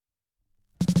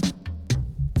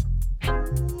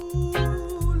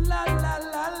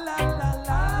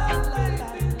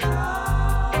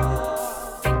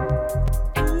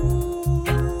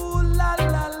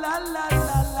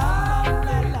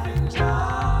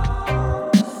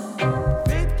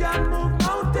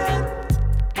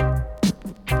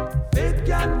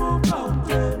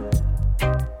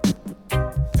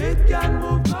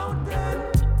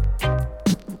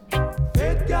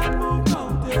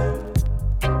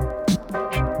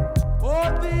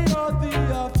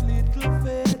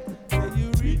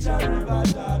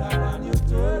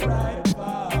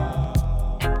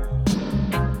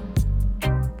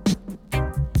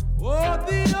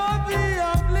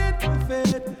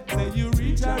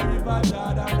River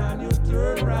Jordan and you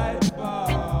turn right back.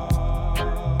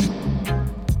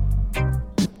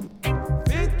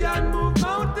 Faith can move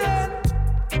mountain.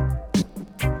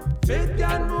 Faith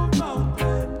can move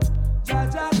mountain.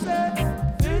 Jaja said,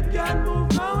 faith can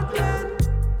move mountain.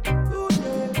 Ooh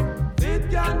yeah, faith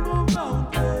can move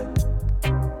mountain.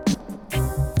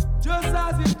 Just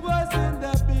as it was in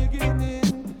the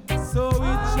beginning, so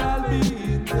it shall be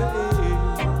in the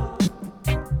end.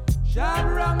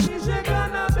 Shadrach, Meshach,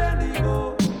 and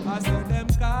Abednego, I see them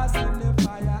cast in the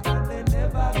fire and they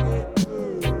never get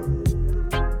burned.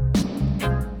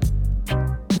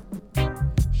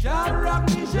 Shadrach,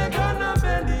 Meshach, and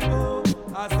Abednego,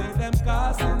 I see them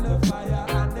cast in the fire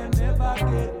and they never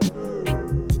get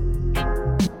burned.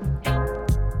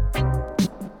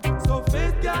 So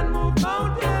faith can move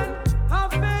mountain.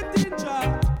 Have faith in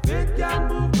Jah. Faith can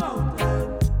move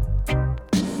mountain.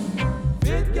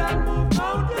 Faith can move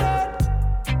mountain.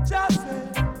 Just say,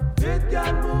 faith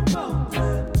can move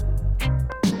mountain.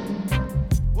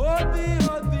 Oh, the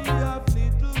of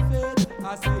little faith. I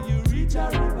say you reach a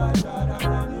river Jordan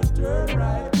and you turn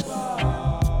right back.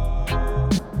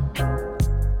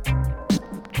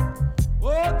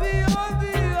 Oh, the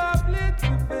of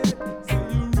little faith. Say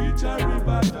you reach a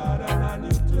river Jordan and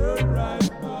you turn right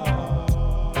back.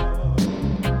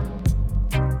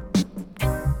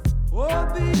 Oh,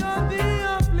 the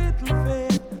of little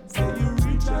faith. Say you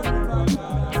reach a river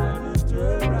Jordan and you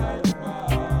turn right back.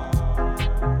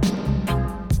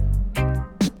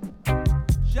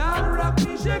 Shadrach,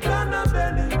 Meshach, and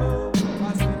Abednego,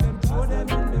 I see them throw them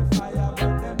in the fire,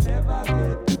 but them never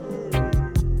get burned.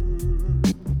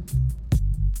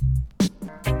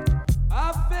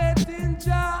 Have faith in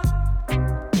Jah.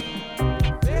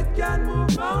 Faith can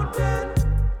move mountain.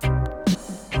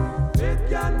 Faith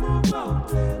can move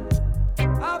mountain.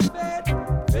 Have faith.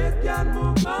 Faith can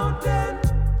move mountain.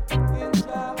 In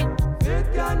Jah. Faith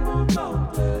can move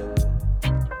mountain.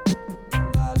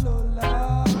 La lo la.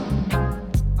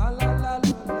 Ah, la la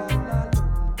la la la.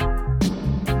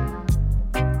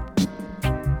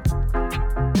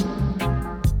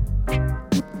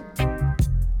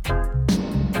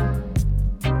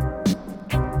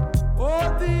 Oh,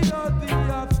 the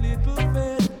of little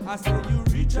faith. I say you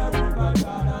reach a river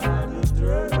Jordan and you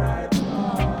turn right back.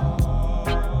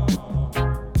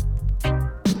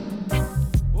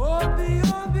 Oh, the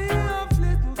of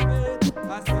little faith.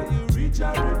 I say you reach a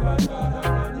river Jordan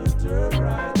and you turn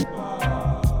right back.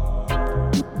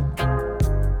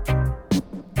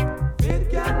 Faith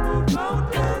can move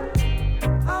mountain.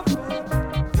 Have faith.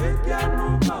 Faith can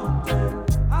move mountain.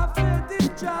 Have faith in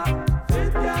Jah.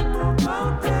 Faith can move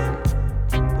mountain.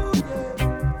 Ooh yeah.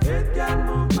 Faith can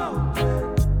move mountain.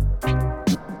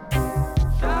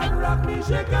 Shadrach,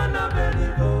 Meshach, and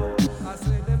Abednego, I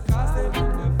say them cast them in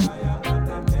the fire, but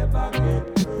them never get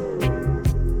burned.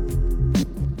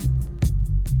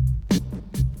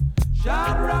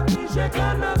 Shadrach, Meshach,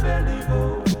 and Abednego,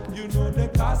 you know they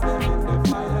cast them in the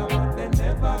fire, but they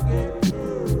never get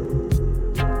burned.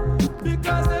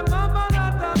 Because them have a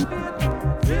lot of faith.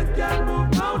 Faith can move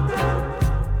mountain.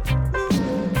 Ooh,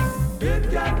 yeah. Faith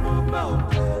can move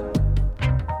mountain.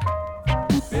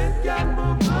 Faith can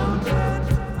move mountain.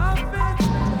 Have faith.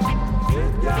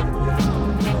 Faith can move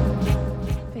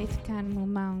mountain. Faith Can Move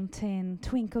Mountain,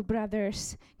 Twinkle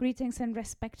Brothers. Greetings and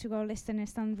respect to our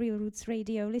listeners on Real Roots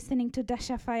Radio, listening to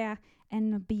Dasha, Fyah,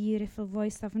 and the beautiful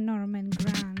voice of Norman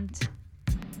Grant.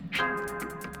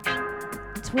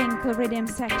 Twinkle Ridhm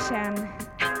section,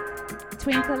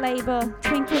 Twinkle label,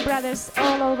 Twinkle Brothers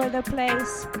all over the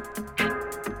place.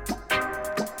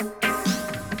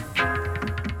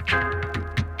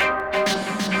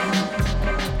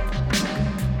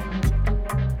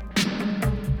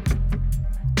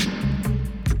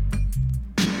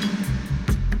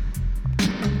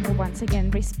 Once again,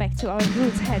 respect to our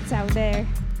roots heads out there.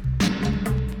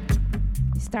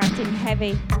 Starting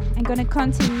heavy and gonna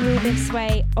continue this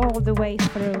way all the way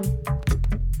through.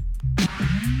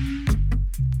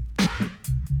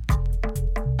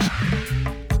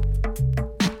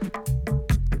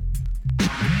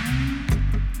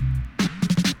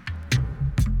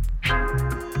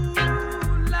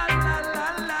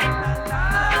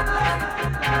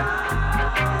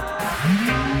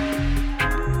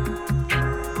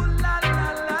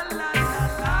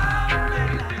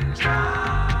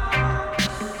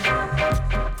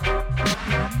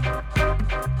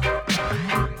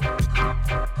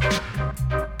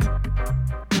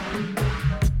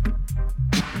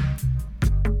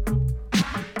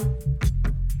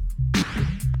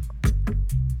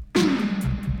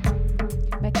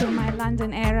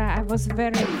 I was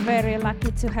very, very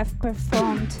lucky to have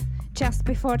performed just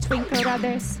before Twinkle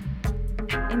Brothers.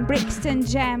 in Brixton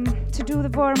Gem to do the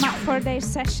warm-up for their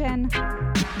session.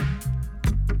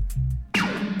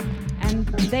 And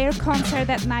their concert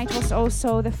that night was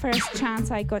also the first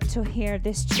chance I got to hear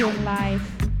this tune live.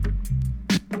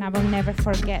 And I will never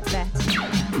forget that.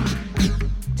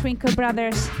 Twinkle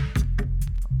Brothers,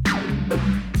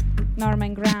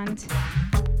 Norman Grant.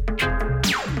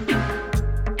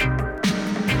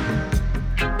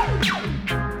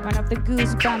 One of the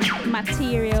goosebump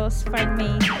materials for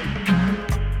me.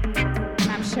 And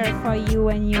I'm sure for you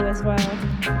and you as well.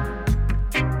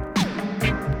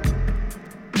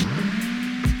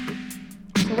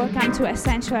 So welcome to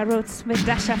Essential Roots with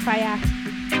Dasha Fyah.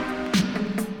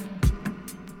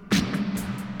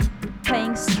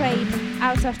 Playing straight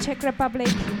out of Czech Republic.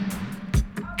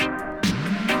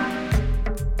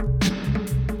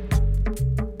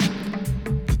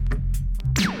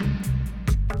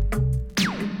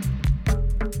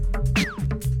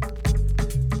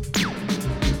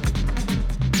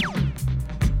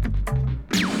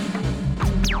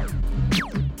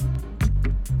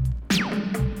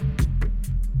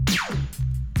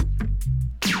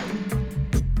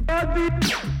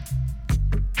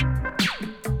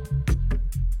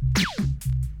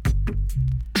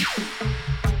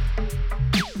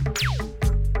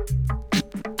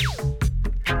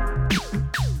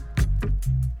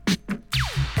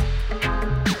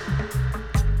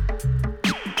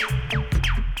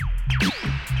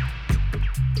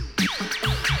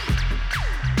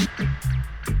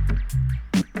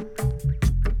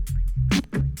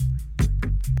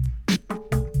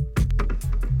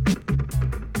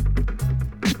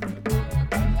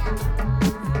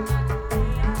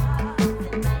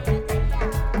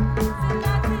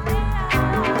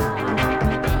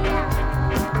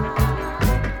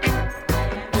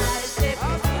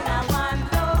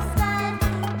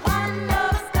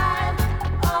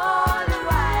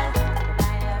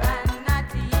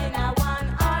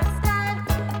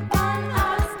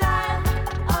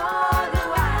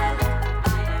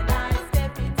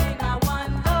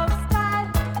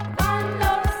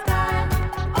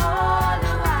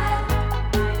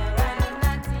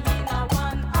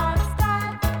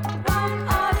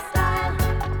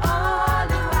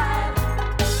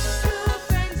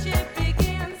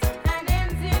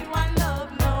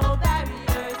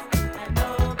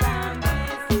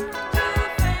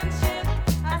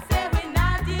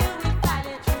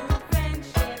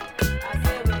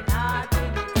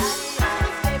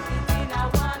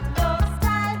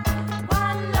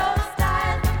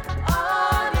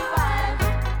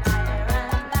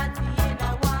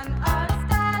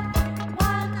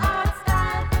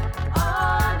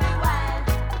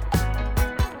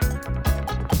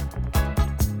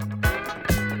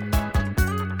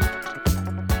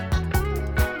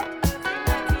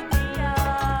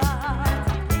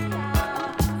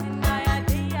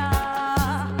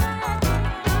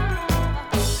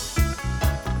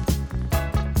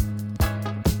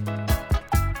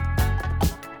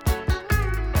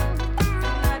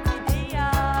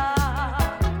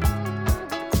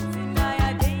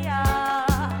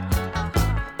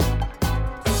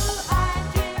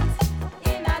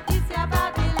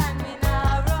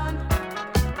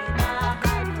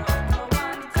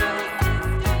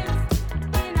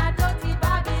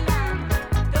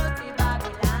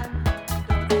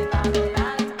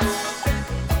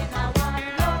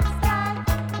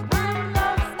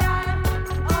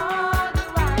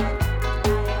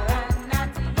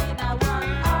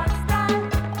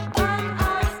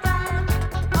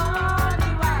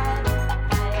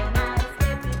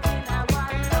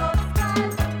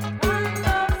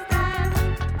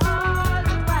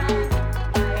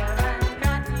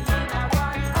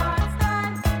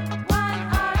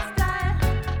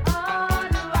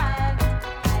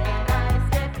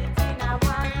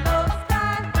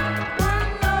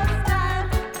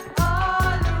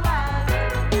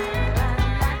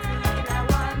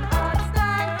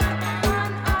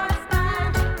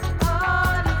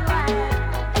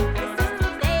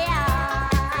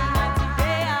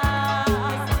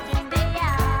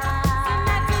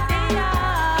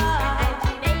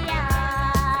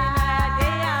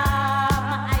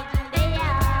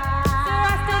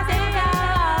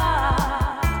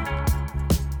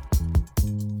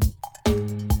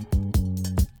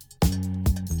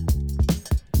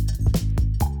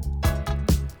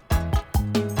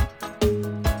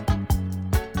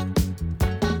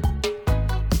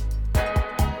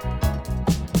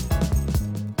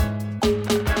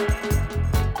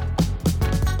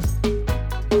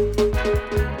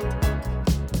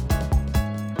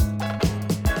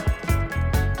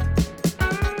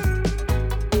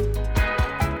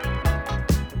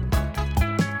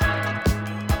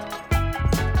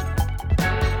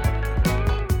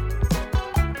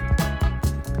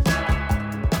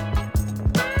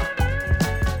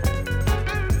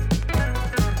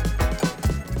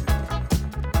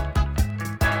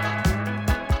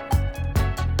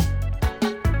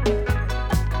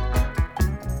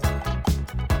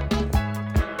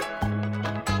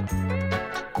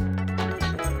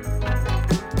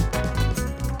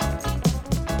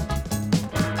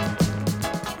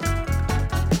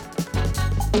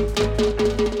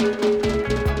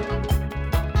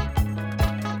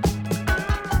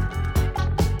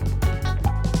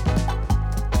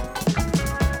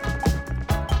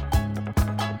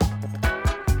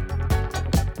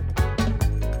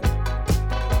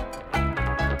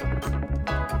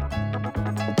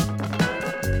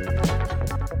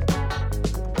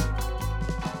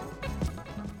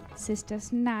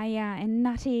 Sisters Naya and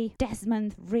Natty,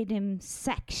 Desmond Ridhm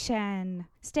section.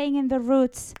 Staying in the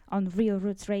roots on Real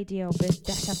Roots Radio with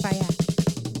Dasha Fyah.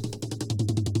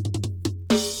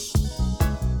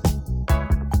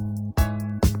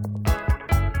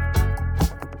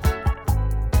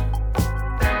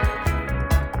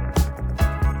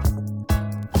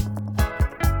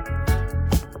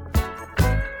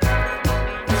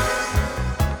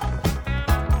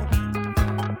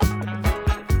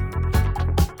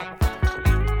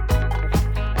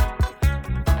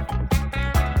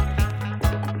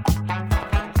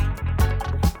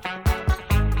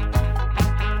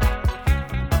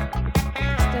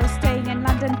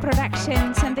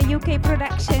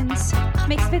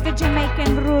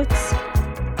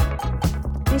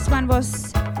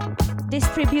 Was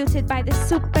distributed by the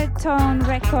Supertone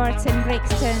Records in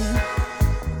Brixton.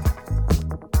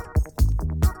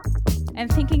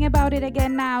 And thinking about it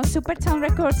again now, Supertone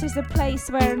Records is the place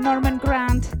where Norman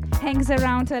Grant hangs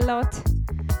around a lot.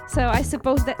 So I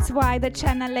suppose that's why the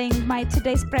channeling, my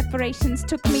today's preparations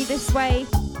took me this way.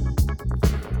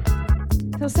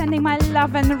 So sending my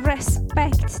love and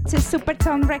respect to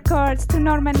Supertone Records, to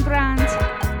Norman Grant,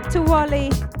 to Wally,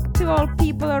 to all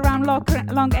people around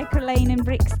Long Acre Lane in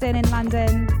Brixton in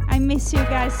London. I miss you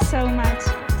guys so much.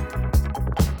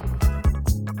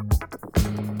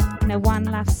 In a One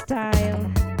Love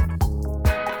style.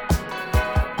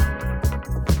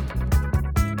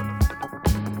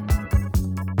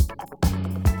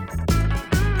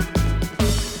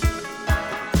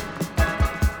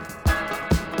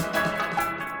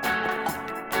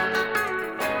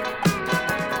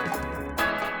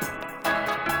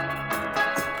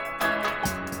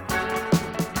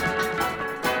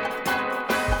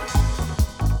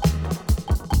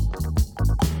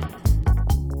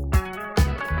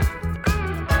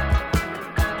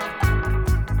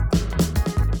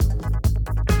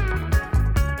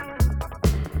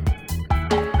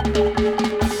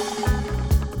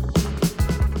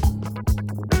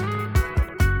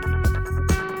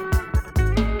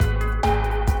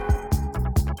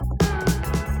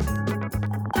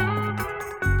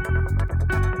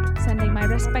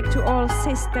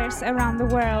 Sisters around the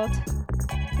world,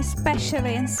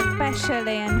 especially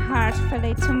and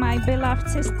heartfully to my beloved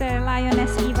sister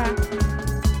Lioness Eva.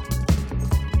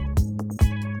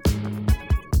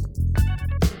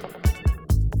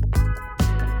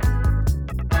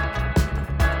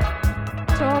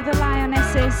 To all the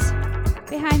lionesses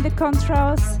behind the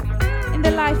controls, in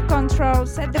the life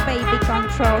controls, at the baby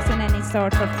controls, and any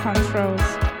sort of controls.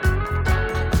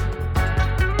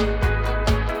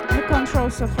 The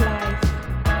controls of life.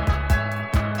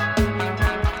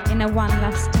 In a One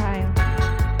Love style.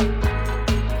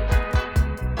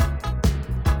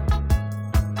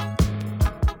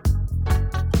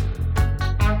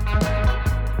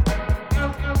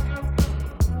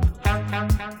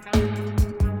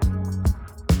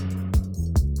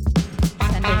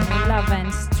 Sending love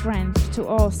and strength to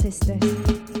all sisters.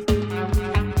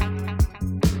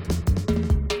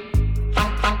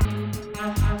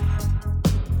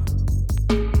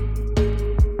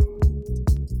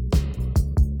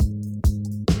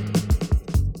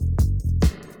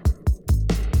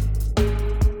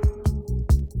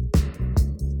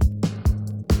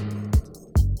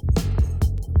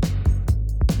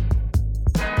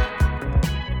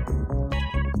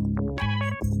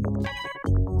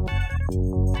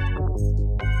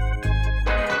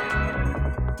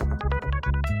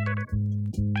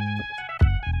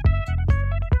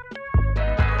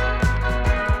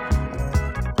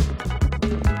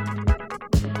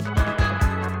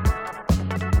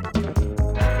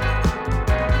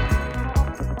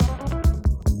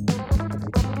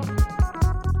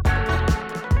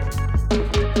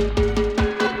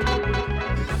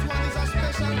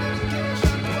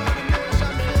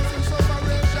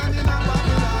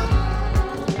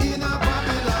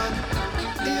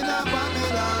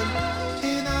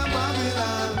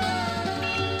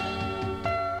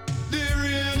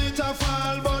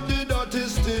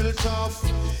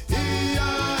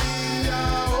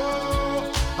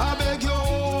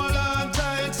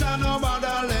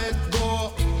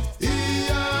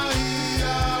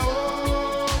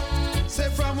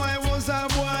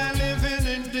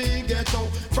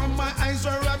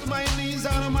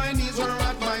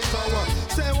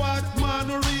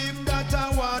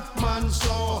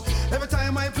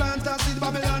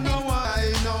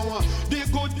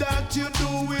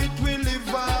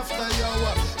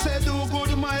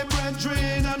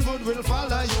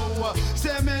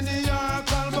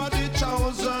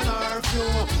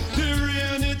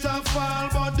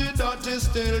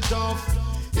 still tough.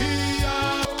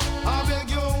 Yeah, I beg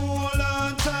you hold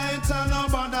on tight and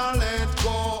nobody let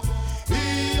go.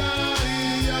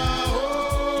 Yeah,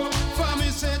 oh. For me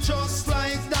say just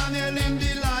like Daniel in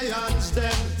the lions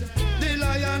den. The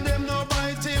lion them no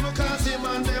bite him cause him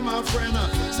and them a friend.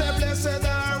 Say blessed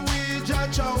are we Jah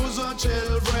chosen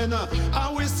children.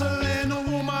 And we slain a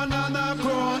woman and a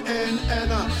grown hen.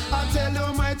 I tell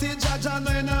you mighty Judge and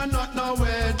then not know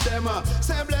where them.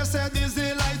 Say blessed is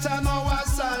the light and our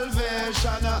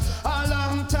salvation. A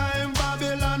long time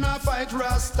Babylon a fight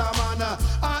Rasta man.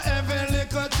 Every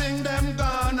little thing them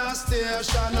gonna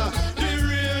station. The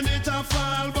rain it a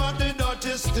fall but the dirt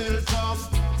is still tough.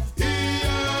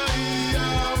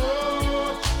 Yeah,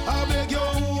 oh. I beg you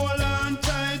hold on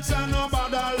tight and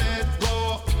nobody let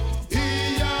go.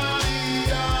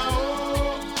 Yeah,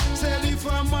 oh. Say if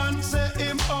a man say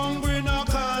him hungry, no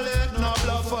call it no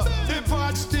bluff. The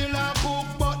pot still a cook,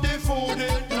 but the food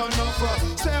it no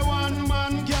enough. Say one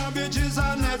man cabbage is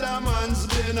another man's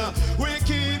dinner. We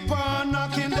keep on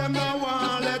knocking them, no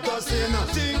one let us in.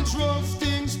 Things rough,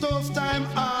 things tough, time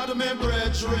hard, me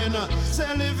brethren.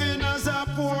 Say living as a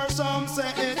poor, some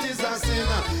say it is a sin.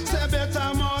 Say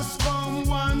better must come,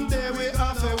 one day we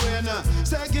have a win.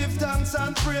 Say give thanks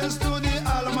and praise to the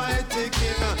Almighty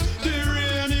King. The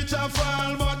rain it a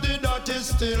fall, but the dirt is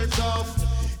still tough.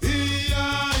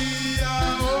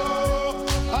 Yeah, oh.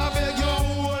 I beg you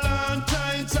hold on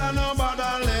tight and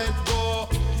nobody let go.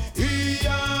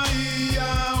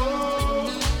 Yeah, oh.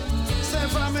 Say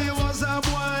for me was a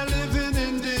boy living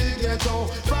in the ghetto.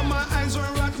 From my eyes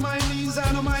were at my knees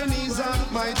and my knees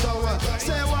at my tower.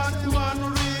 Say what man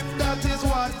reap, that is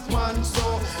what man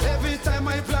sow. Every time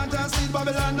I plant a seed,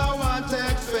 Babylon now want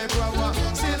take fake power.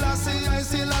 Still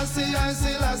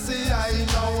I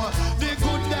know. The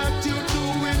good that you do,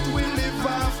 it will live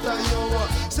after you.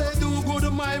 Say do good,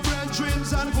 my brethren,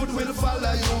 and good will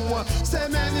follow you. Say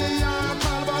many are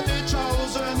called, but the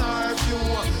chosen are few.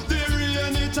 The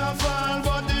rain it a fall,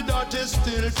 but the dirt is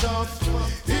still tough.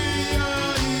 Yeah,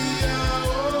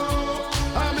 oh.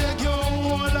 I beg you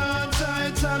hold on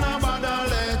tight and nobody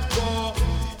let go.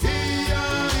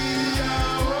 Yeah,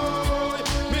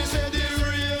 oh. Me say the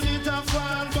rain it a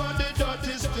fall, but the dirt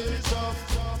is still tough.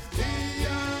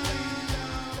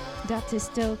 That is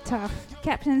still tough.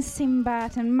 Captain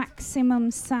Sinbad and Maximum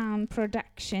Sound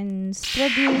Productions,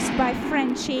 produced by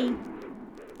Frenchie.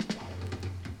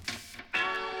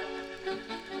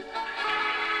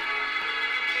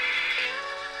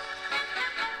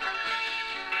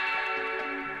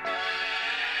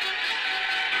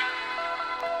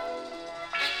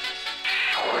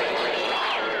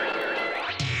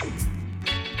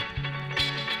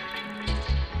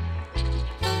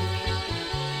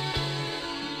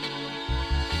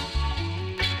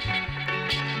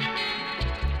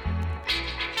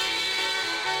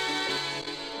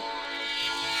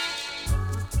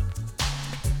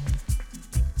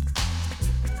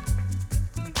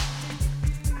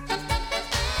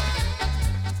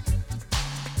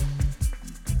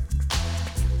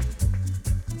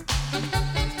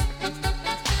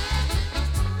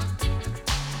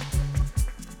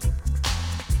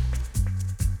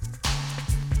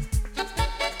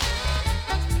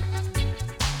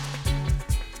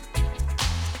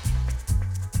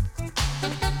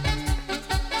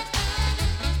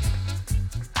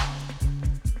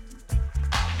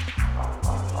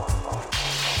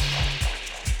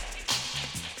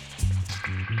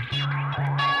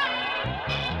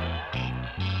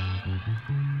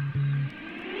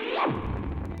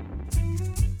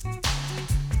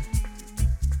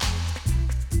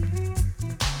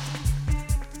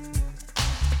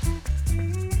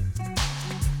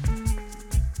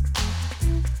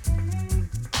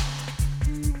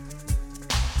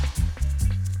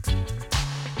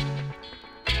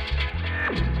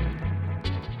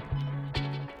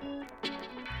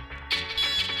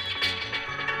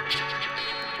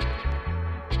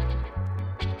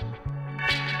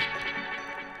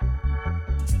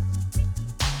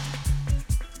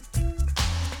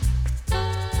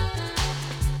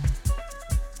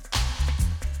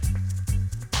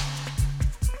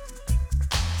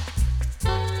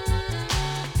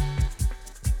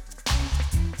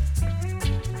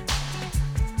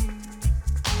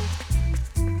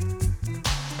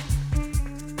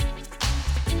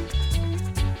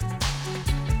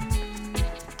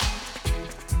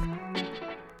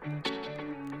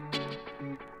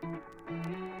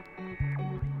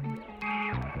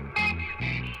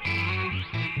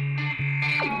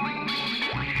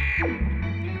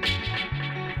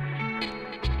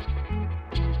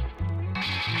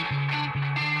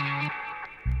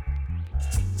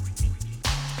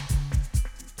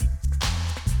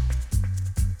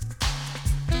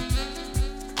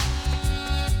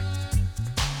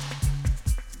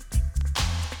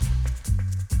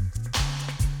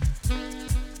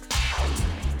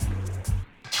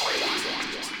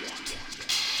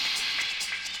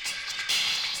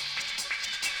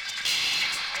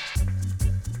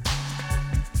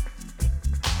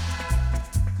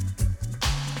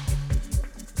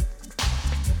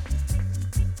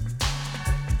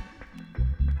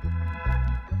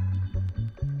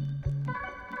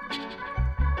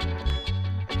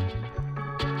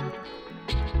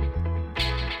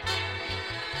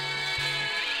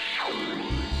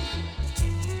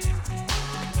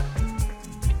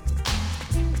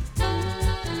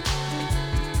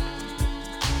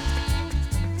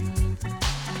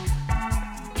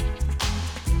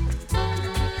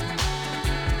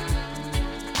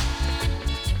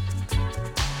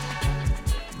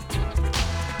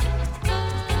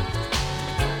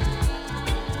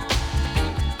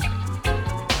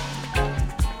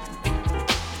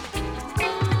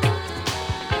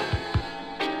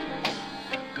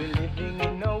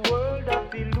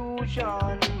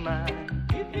 illusion, man.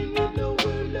 Living in a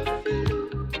world of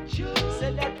illusion.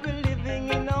 Said that we're living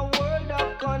in a world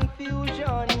of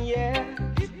confusion, yeah.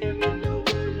 Living in a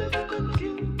world of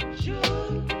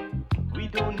confusion. We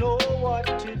don't know what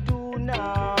to do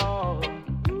now.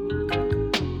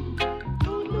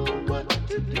 Don't know what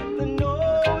to do.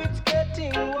 No, it's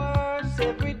getting worse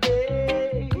every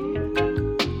day.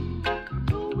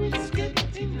 No, it's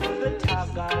getting worse. The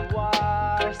tug of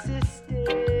war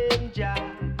system, Jah.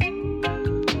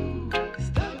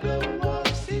 Tug of war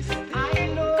system. I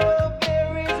know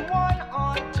there is one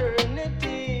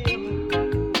alternative.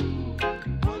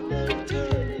 One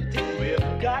alternative.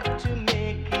 We've got to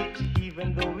make it,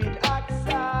 even though it hurts.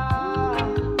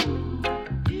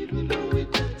 Even though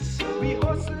it hurts. We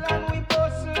hustle and we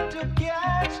bustle to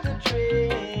catch the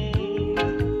train.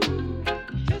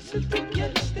 Hustle to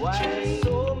catch the Why train.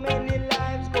 So many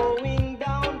lives going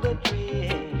down the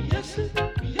drain. Hustle to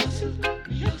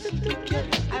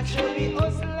catch the I train. We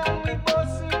hustle and we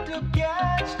bustle to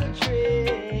catch the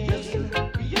train.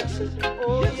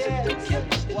 Oh yes,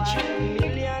 why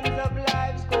millions of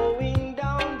lives going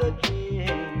down the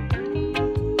drain.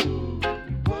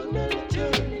 One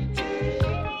eternity.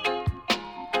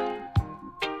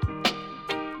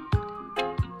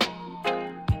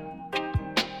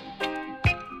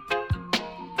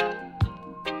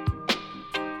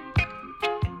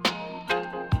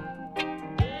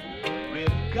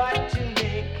 We've got to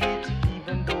make it,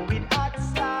 even though it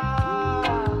hurts.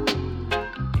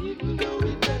 Even though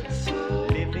it hurts.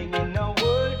 Living in a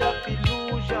world of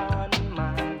illusion,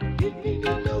 man. Living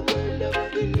in a world of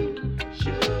illusion.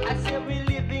 I say we're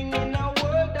living in a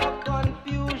world of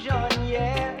confusion,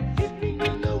 yeah. Living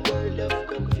in a world of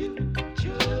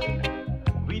confusion.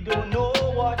 We don't know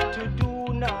what to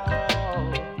do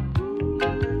now.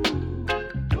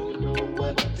 Don't know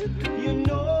what to do. You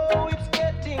know it's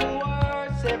getting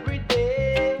worse every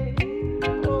day.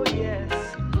 Oh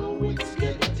yes, you know it's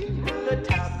getting worse. The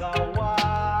tug of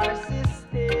war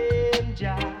system,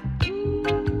 Jah.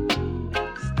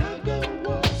 Tug of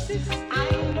war system. I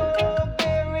know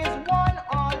there is one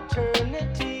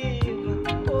alternative.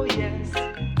 Oh yes,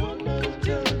 one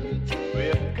alternative.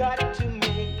 We've got to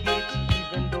make it,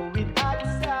 even though it hurts.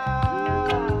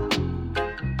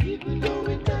 Even though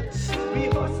it hurts. We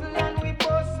hustle and we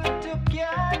bustle to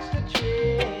catch the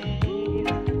train.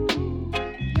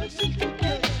 Hustle to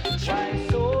catch the train. Why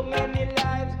so many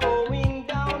lives going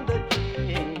down the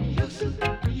drain? Hustle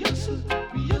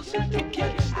to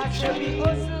catch the train. I said we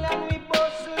hustle and we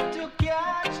bustle to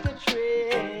catch the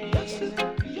train. Hustle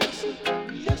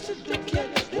to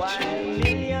catch the Why train.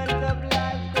 Millions of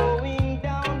lives going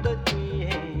down the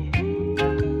drain.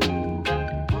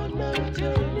 One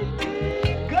eternity.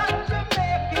 Got to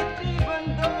make it, even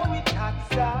though it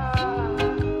hurts.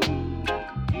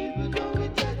 Even though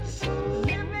it hurts.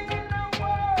 Living in a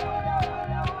world.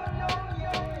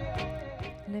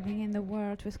 Living in the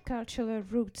world with cultural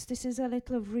roots. This is a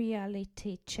little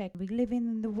reality check. We live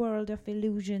in the world of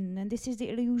illusion, and this is the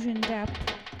Illusion Dub,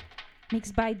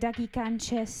 mixed by Dougie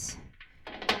Canches.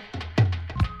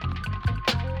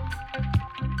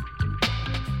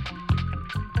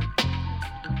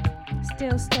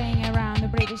 Still staying around the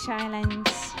British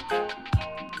Islands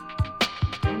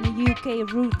and the UK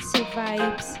rootsy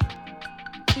vibes.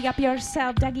 Big up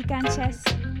yourself, Dougie Canches.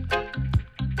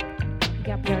 Big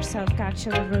up yourself,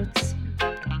 cultural roots.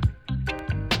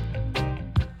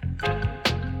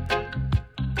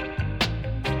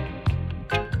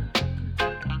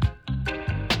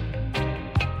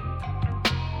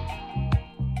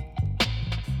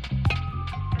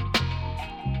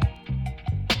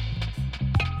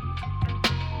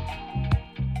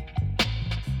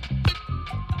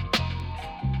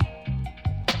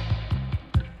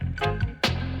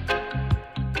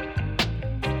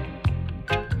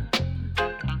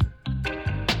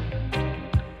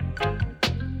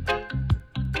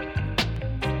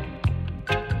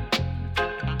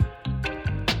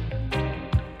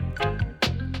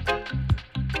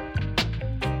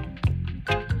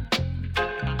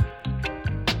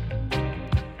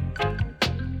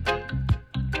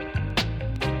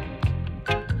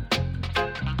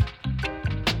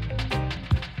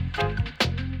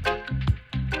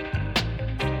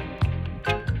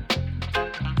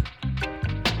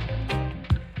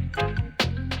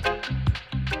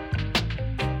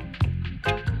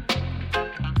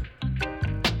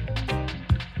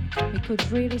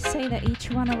 Could really say that each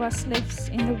one of us lives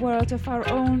in the world of our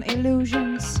own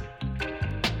illusions,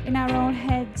 in our own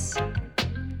heads,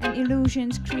 and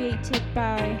illusions created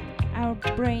by our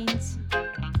brains.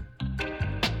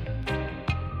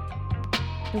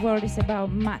 The world is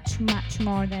about much, much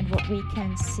more than what we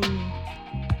can see.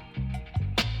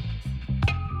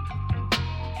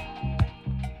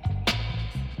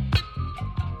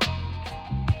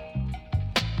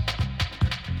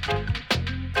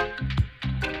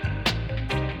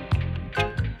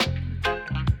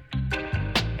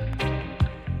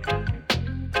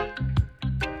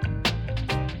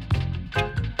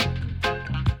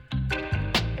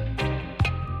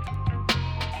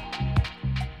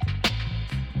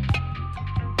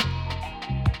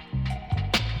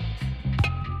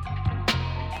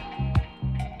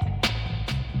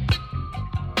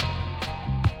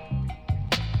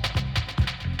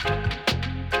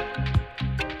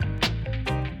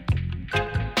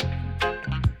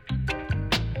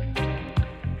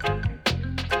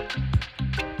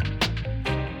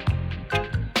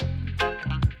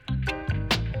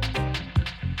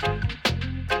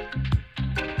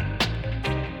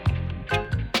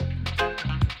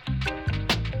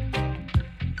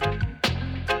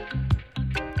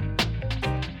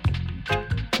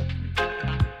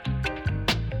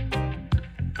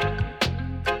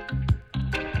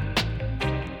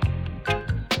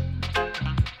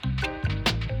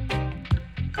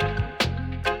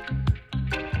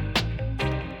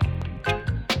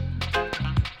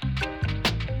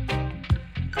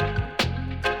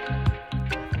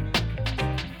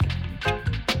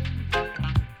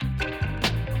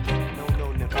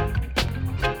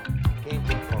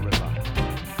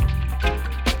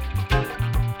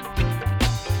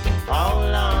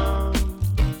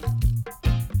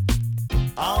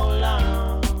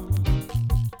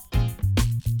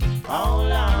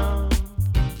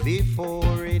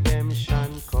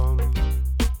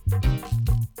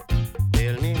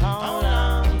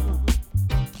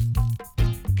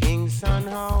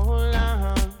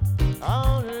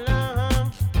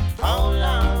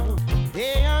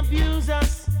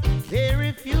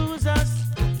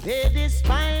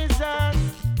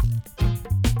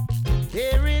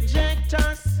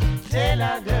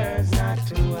 Tell our girls not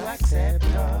to accept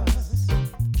us.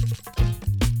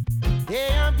 They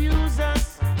abuse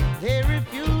us, they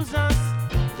refuse us,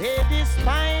 they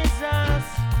despise us,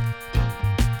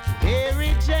 they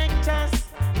reject us.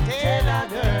 Tell our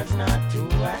girls not to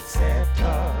accept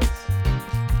us.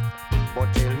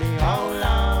 But tell me how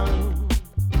long,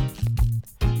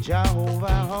 Jehovah,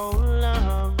 how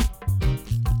long?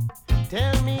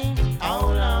 Tell me how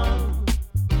long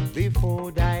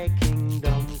before thy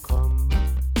kingdom come?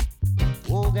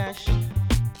 Oh gosh,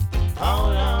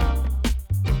 how long,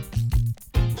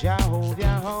 Jehovah,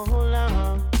 how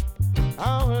long?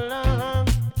 How long,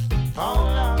 how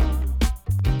long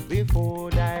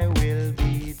before thy will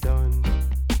be done?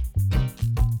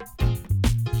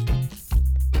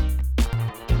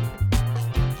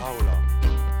 How long?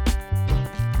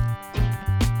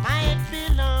 Might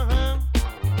be long,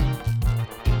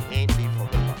 ain't be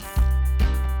forever.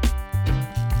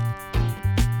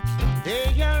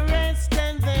 They arrest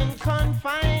and then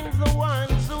confine the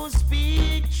ones who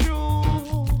speak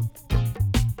truth.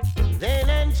 Then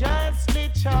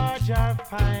unjustly charge or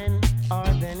fine, or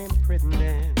then imprison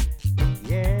them.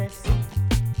 Yes,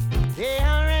 they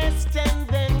arrest and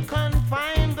then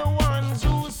confine the ones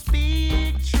who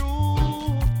speak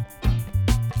truth.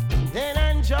 Then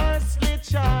unjustly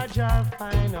charge or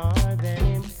fine, or then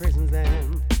imprison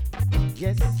them.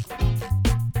 Yes,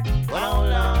 but how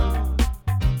long,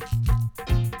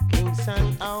 King's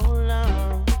son, how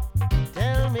long?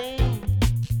 Tell me,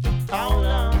 how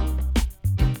long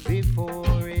before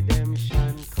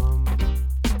redemption come?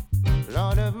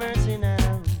 Lord of mercy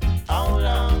now, how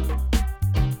long,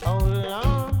 how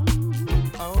long,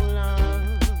 how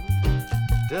long?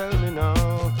 Tell me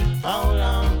now, how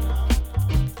long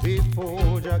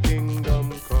before the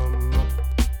kingdom come?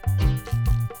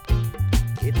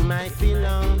 It might be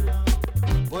long,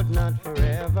 but not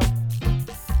forever.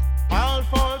 All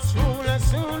false rulers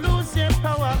soon lose their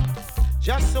power.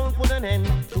 Just soon put an end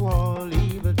to all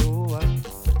evil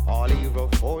doers. All evil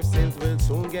forces will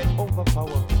soon get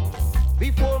overpowered.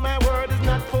 Before my word is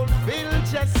not fulfilled,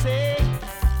 just say,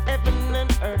 heaven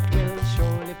and earth will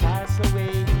surely pass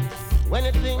away. When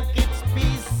you think it's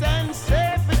peace and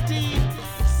safety,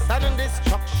 sudden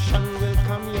destruction will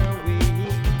come your way.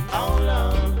 How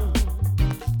long,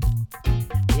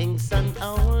 King's son,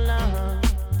 how long?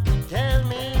 Tell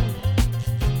me,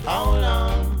 how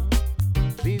long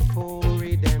before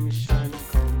redemption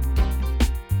come?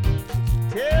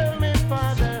 Tell me,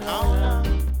 Father, how long?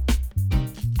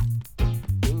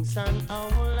 King's son, how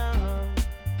long?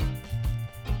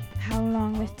 How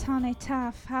long with Tony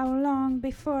Tuff? How long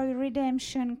before the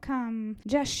redemption come?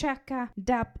 Just Shaka,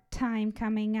 dub time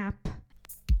coming up.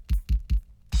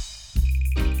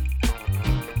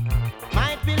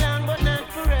 Might be long, but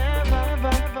not forever.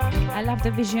 I love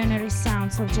the visionary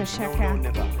sounds of Just Shaka. No,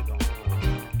 never.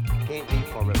 Can't be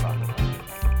forever.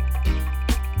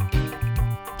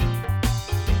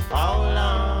 How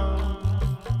long?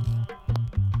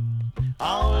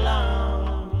 How long?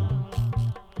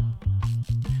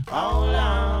 How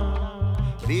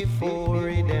long before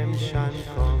redemption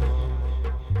come?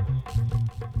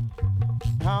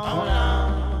 How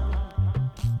long?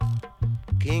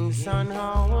 King's son,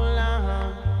 how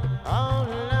long? How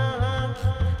long?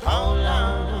 How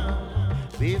long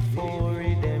before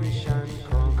redemption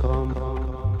come?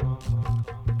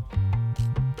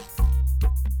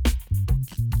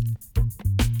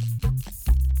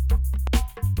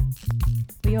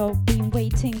 We all been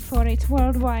waiting for it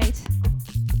worldwide.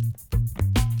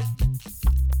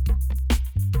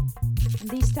 And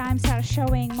these times are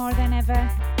showing more than ever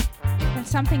that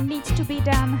something needs to be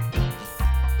done.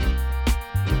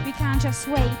 We can't just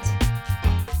wait.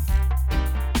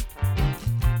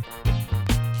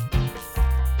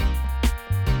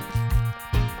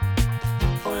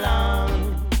 How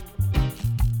long,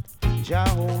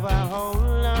 Jehovah, how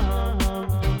long?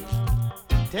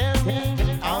 Tell me,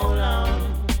 how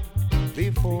long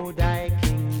before thy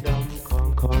kingdom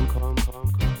come?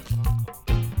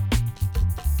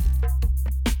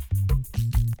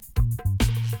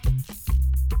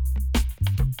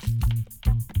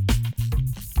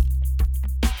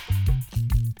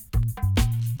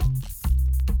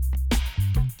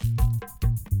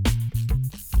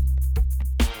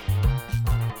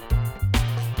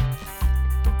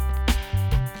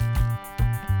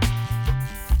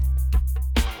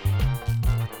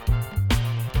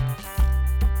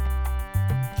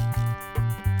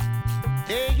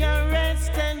 They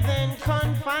arrest and then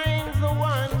confine the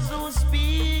ones who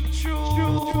speak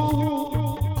truth.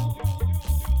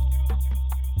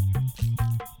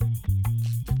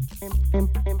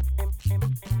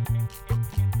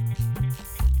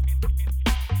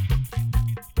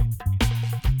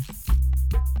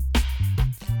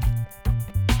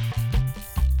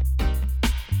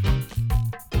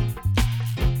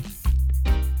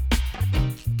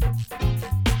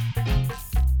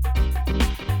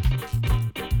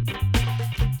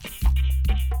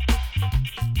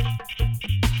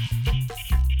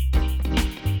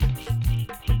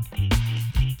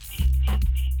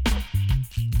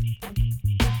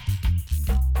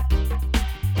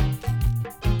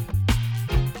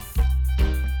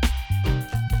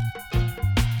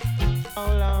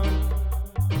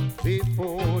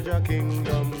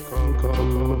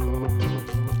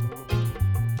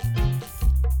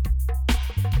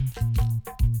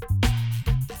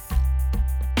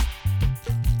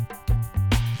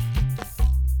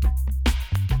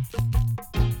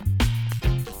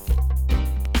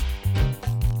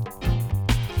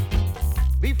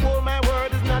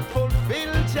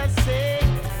 just say,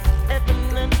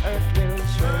 heaven and earth will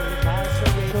surely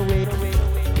pass away.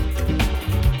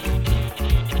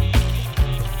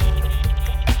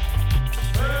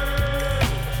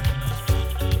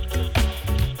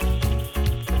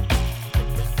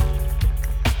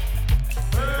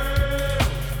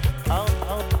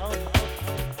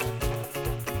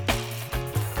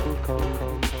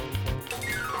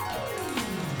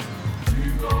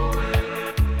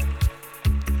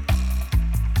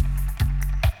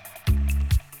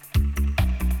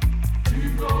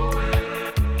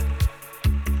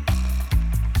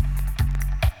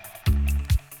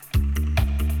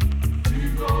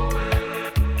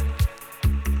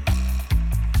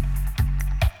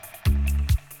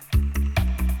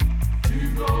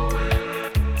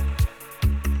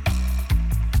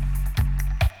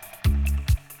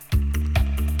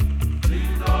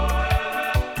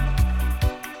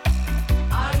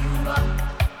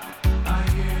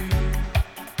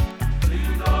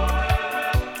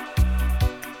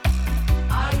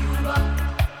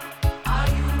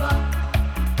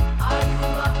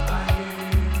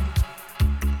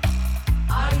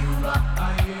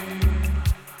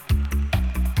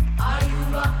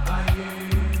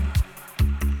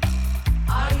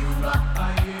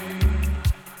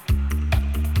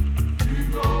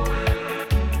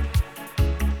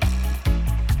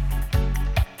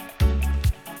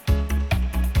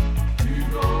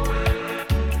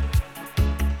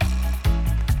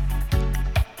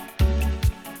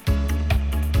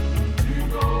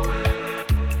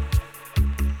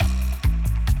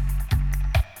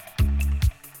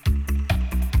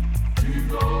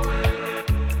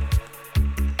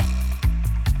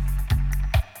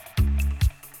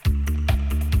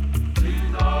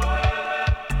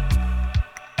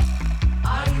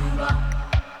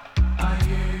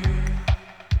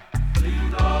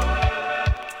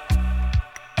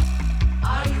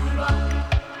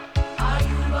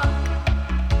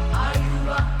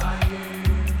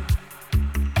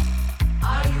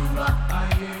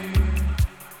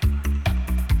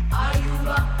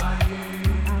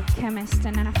 Alkamist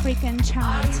and an African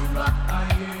chant.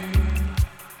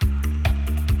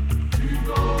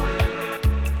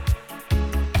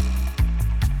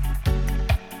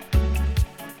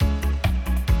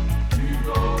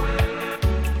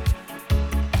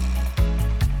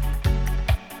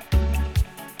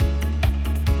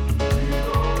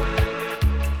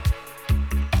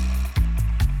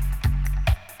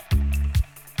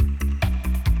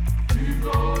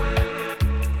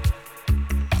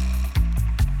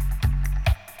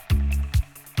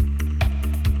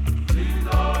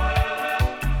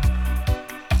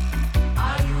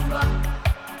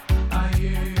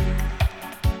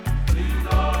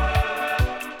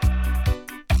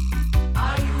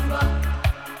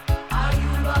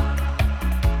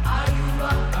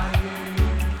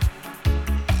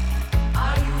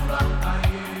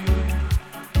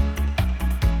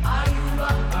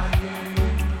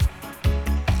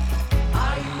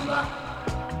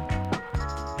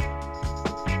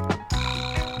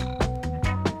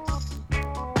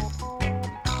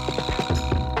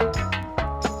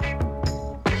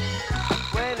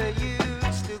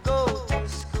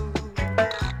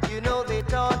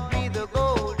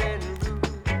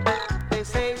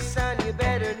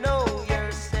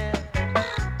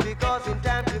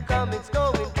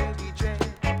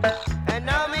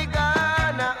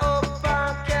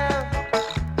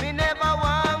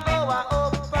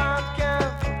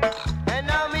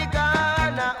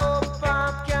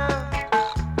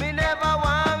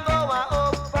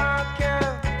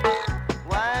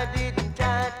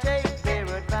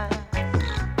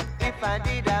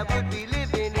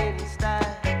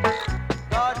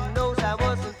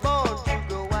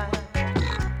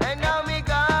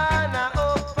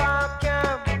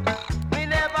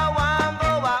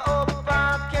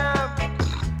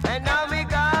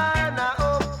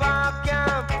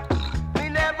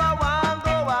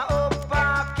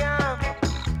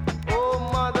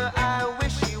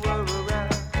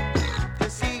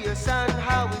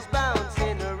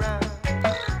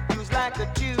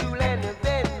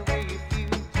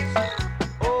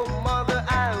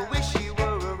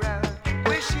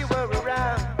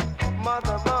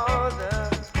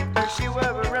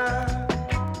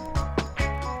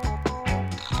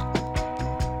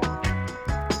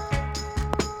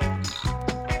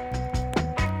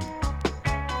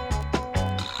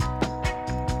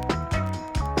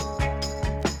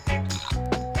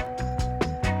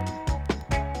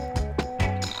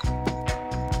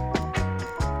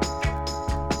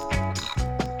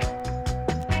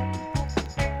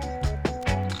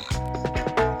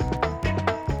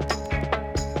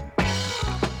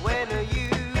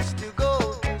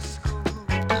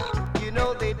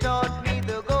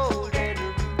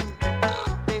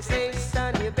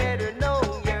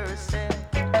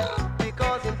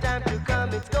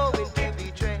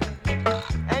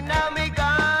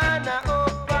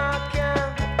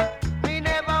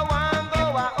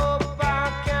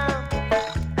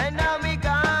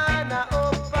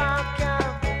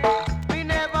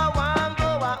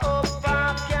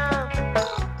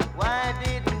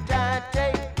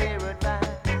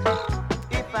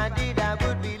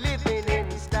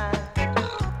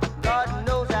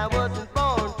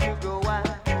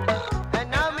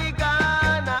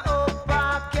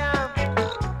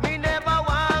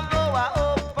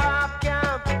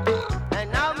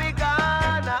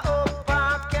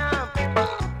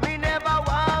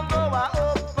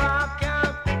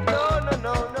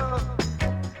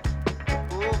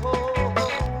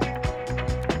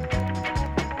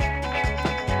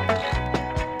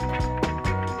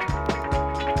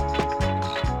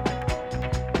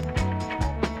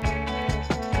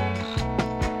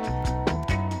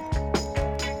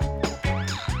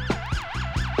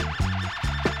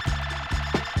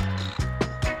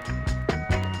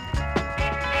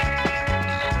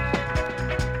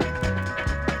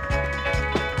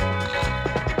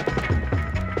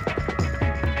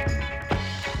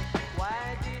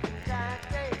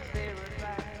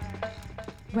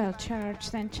 well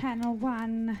charged, then channel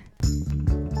 1.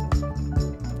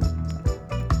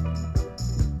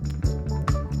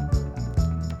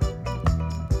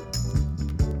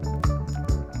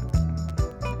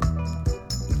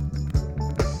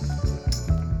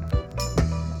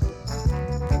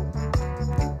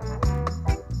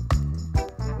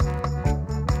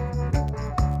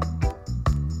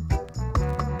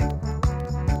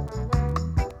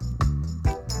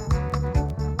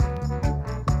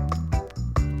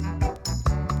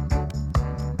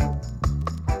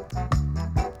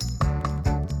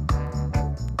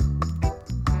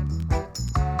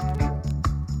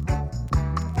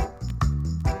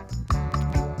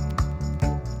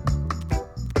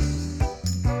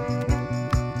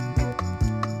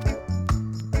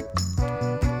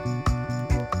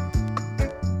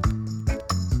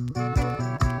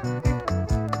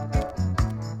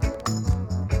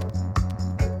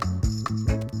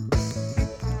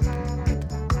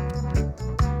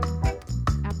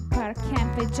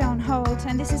 Holt,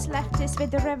 and this is Leftist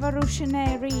with the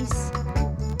Revolutionaires,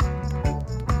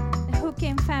 the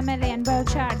Hookin family and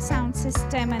well-charged sound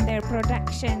system and their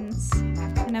productions,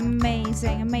 and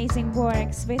amazing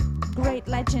works with great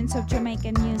legends of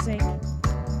Jamaican music.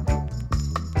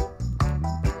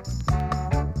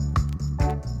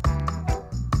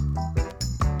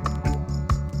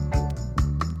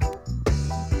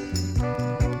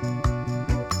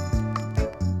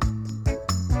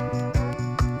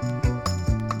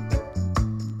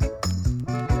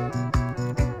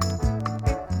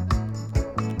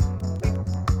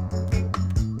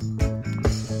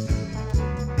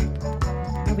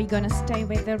 Gonna stay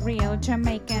with the real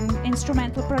Jamaican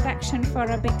instrumental production for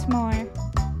a bit more.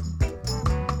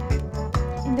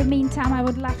 In the meantime, I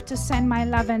would love to send my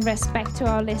love and respect to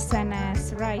our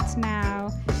listeners right now.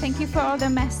 Thank you for all the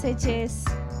messages.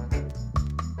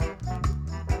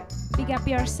 Big up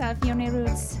yourself, Uni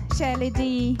Roots, Shirley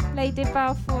D, Lady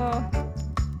Balfour,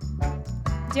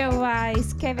 Joe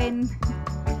Wise, Kevin,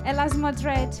 Elas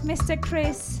Madrid, Mr.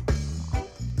 Chris,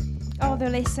 all the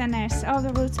listeners, all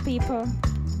the Roots people.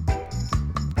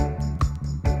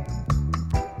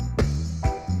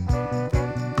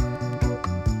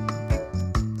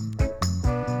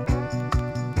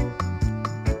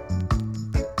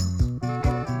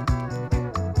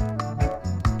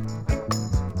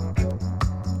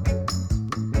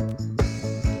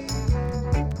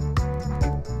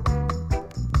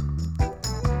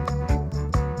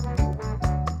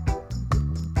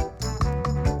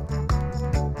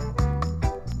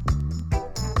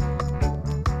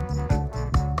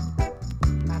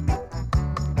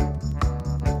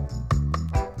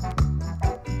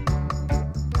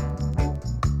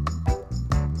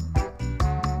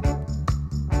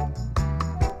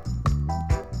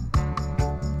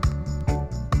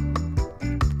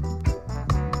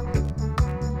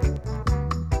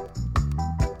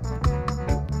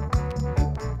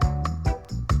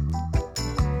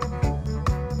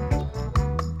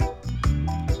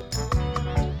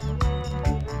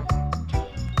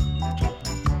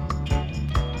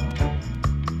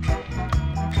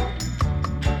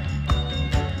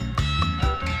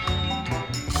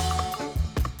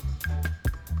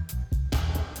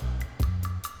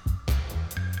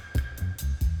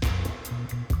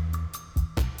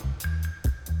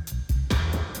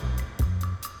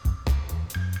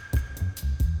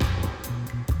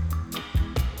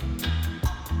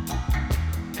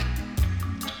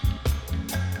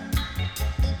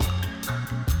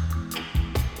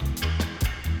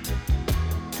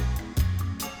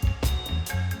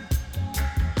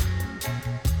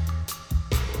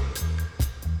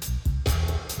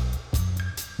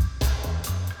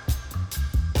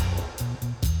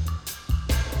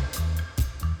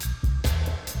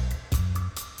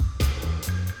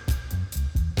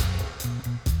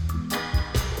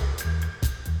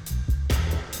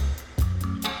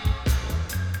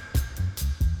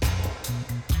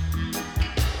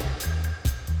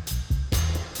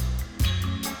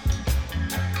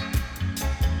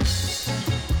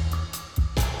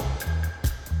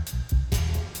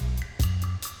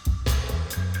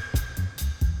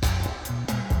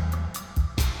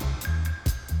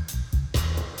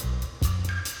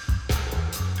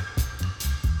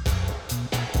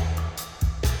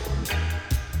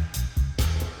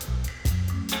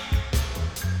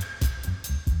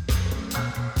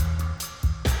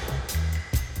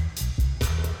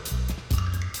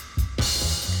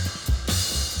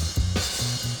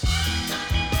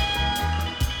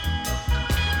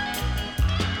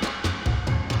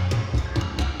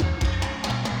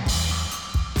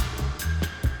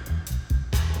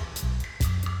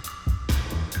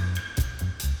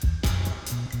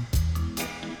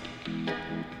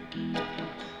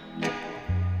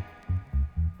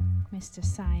 Mr.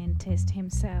 Scientist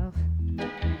himself.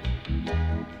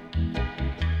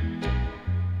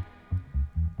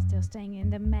 Still staying in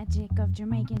the magic of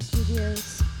Jamaican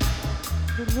studios,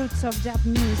 the roots of dub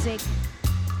music,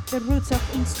 the roots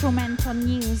of instrumental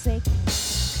music,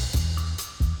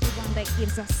 the one that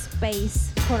gives us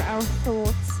space for our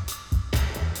thoughts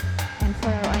and for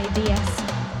our ideas.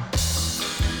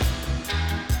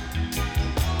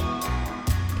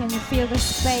 Can you feel the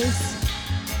space?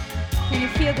 Can you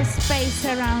feel the space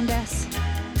around us?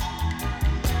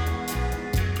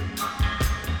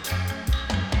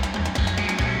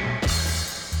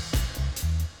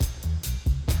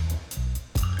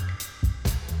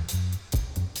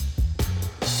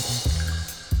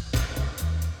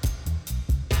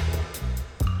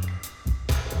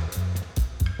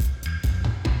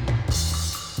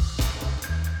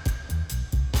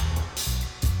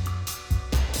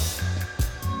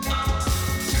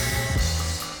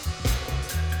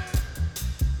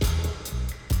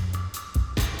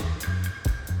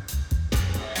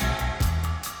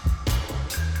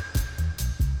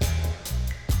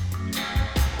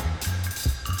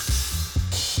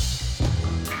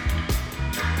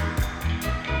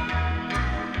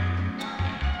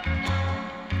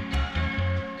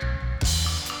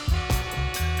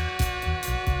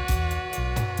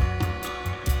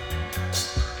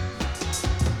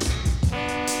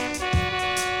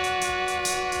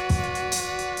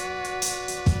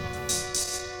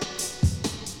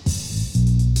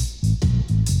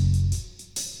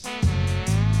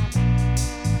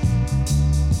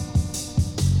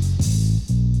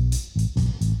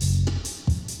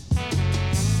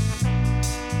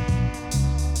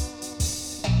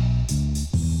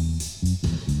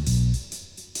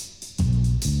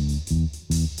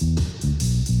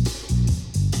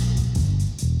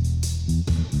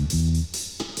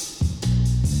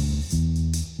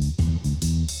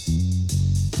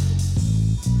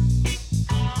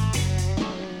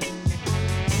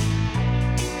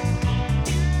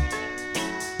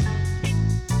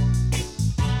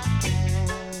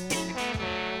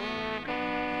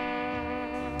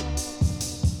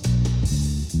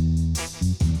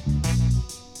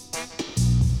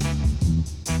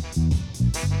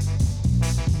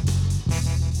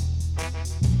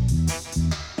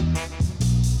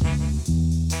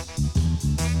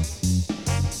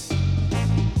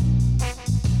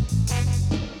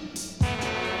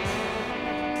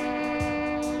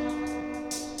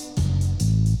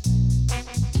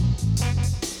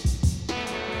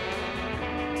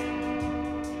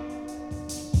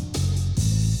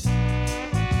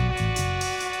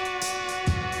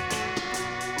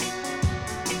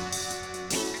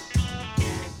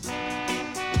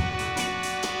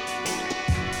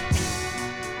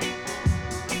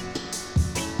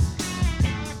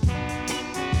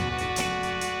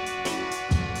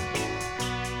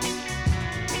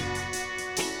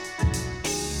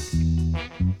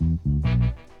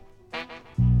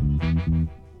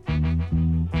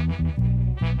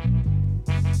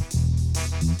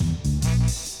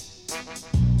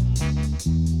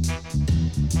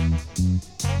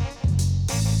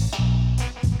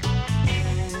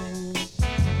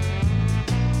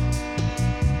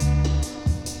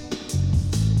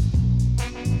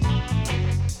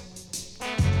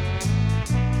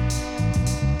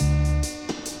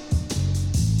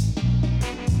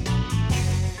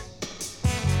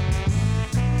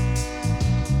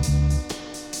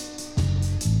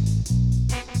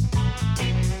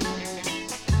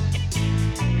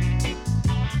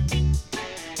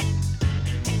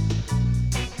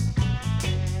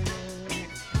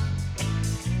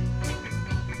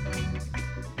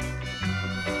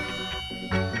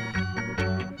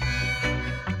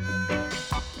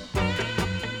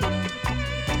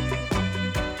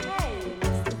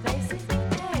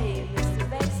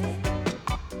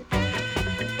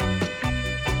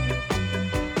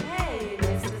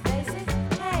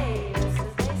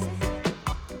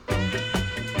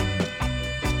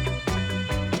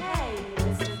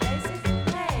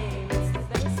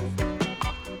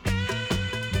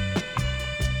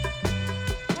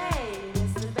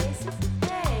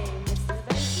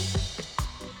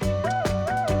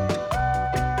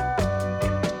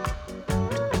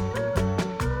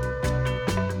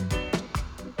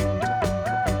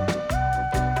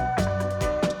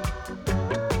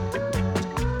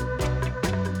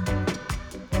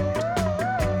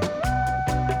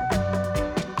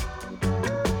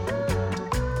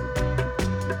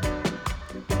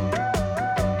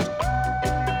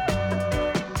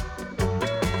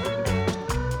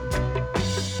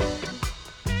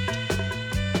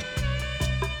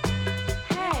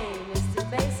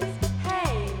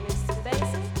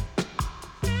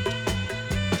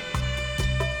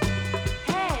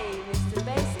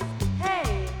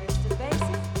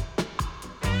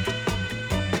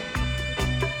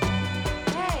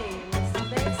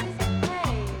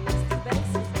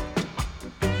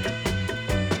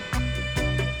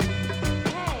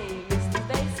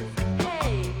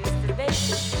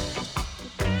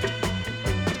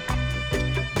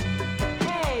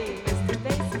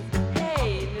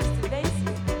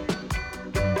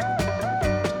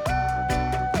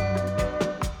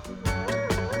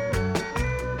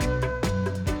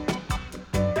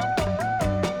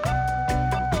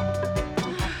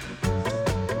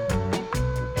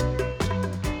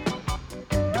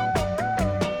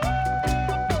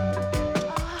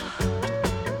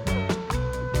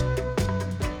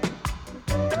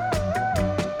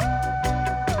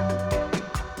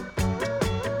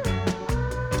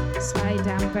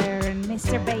 Dunbar and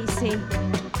Mr. Bassie.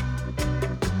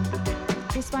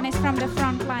 This one is from the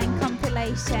Frontline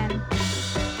compilation.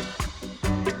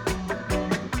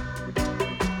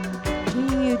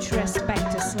 Huge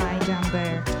respect to Sly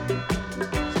Dunbar.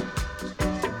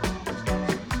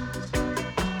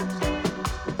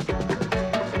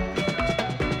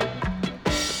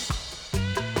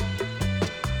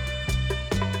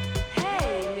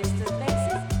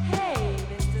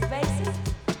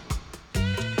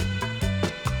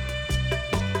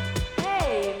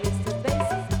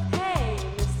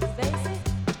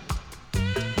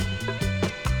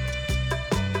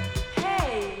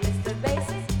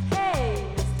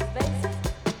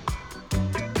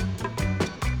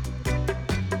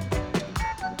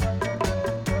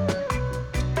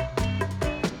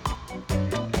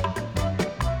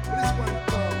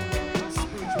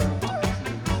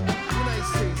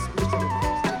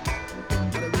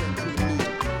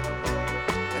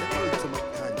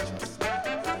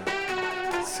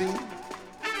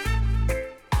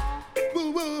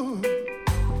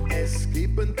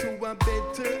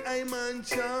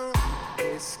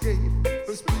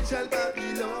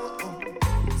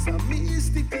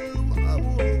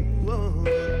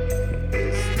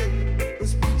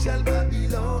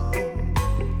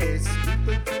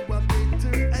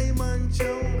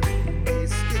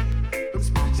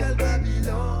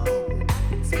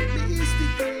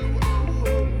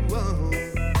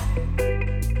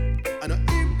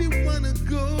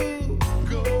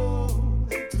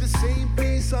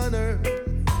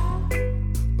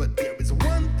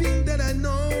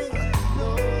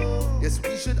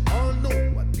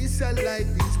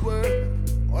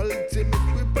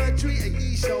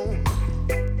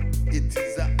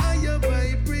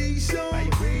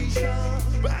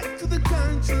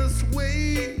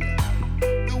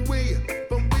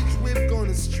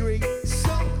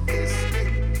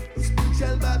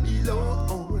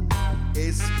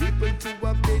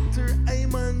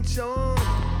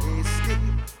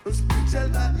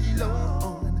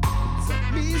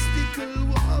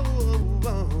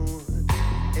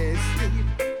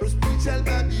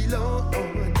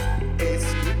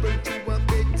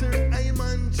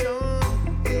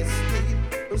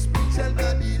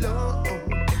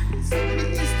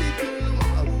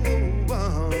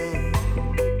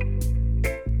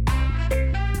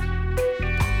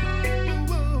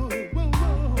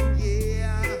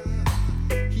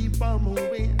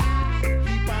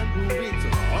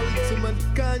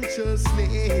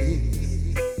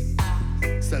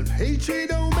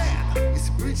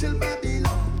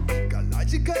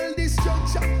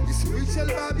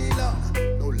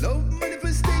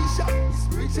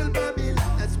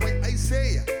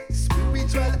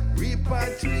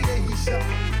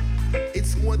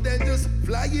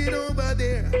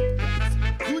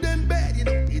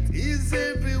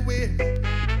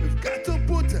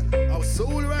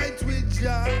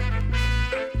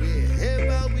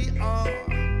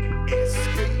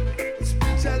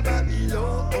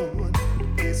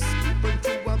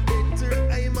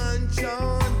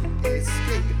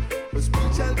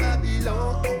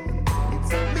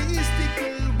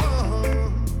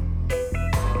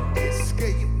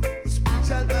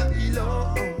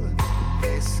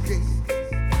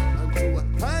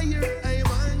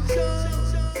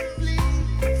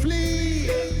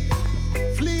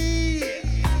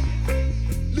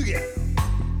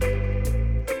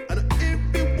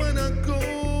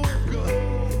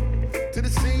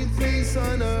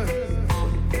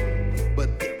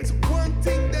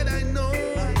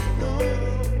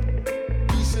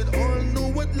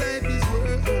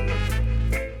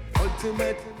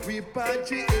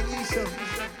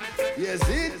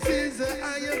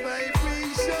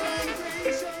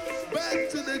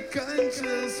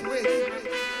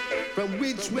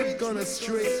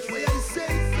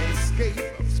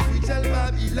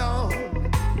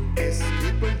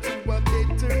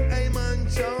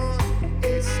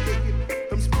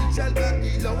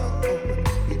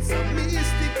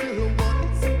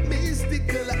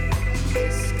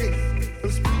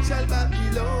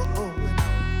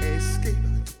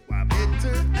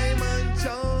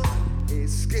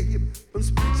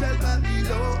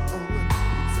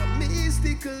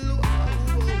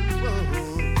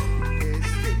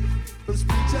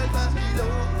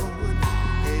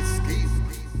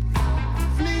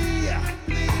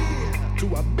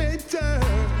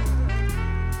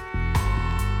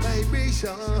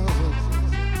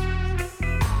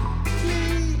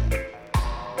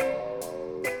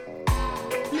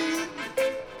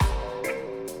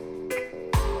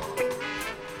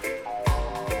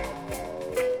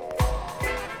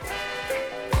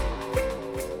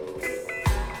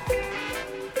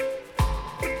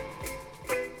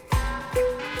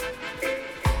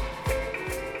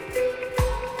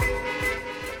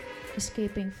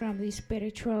 escaping from the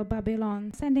spiritual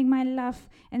Babylon. Sending my love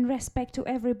and respect to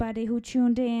everybody who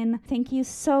tuned in. Thank you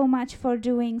so much for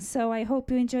doing so. I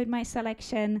hope you enjoyed my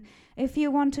selection. If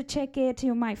you want to check it,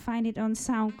 you might find it on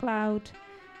SoundCloud.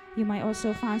 You might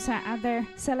also find some other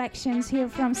selections here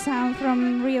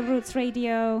from Real Roots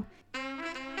Radio.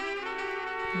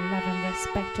 Love and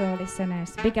respect to all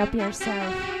listeners. Big up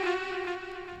yourself.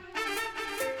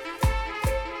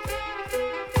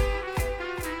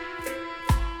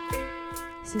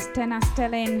 This is Tena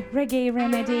Stelin, Reggae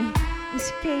Remedy,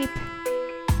 Escape.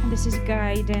 And this is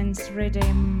Guidance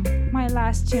Ridhm, my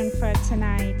last tune for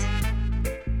tonight.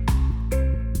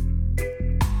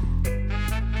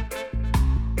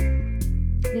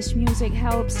 This music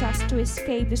helps us to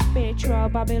escape the spiritual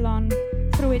Babylon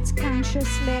through its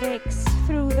conscious lyrics,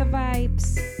 through the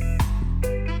vibes.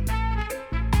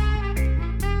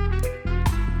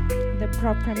 The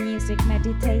proper music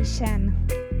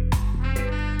meditation.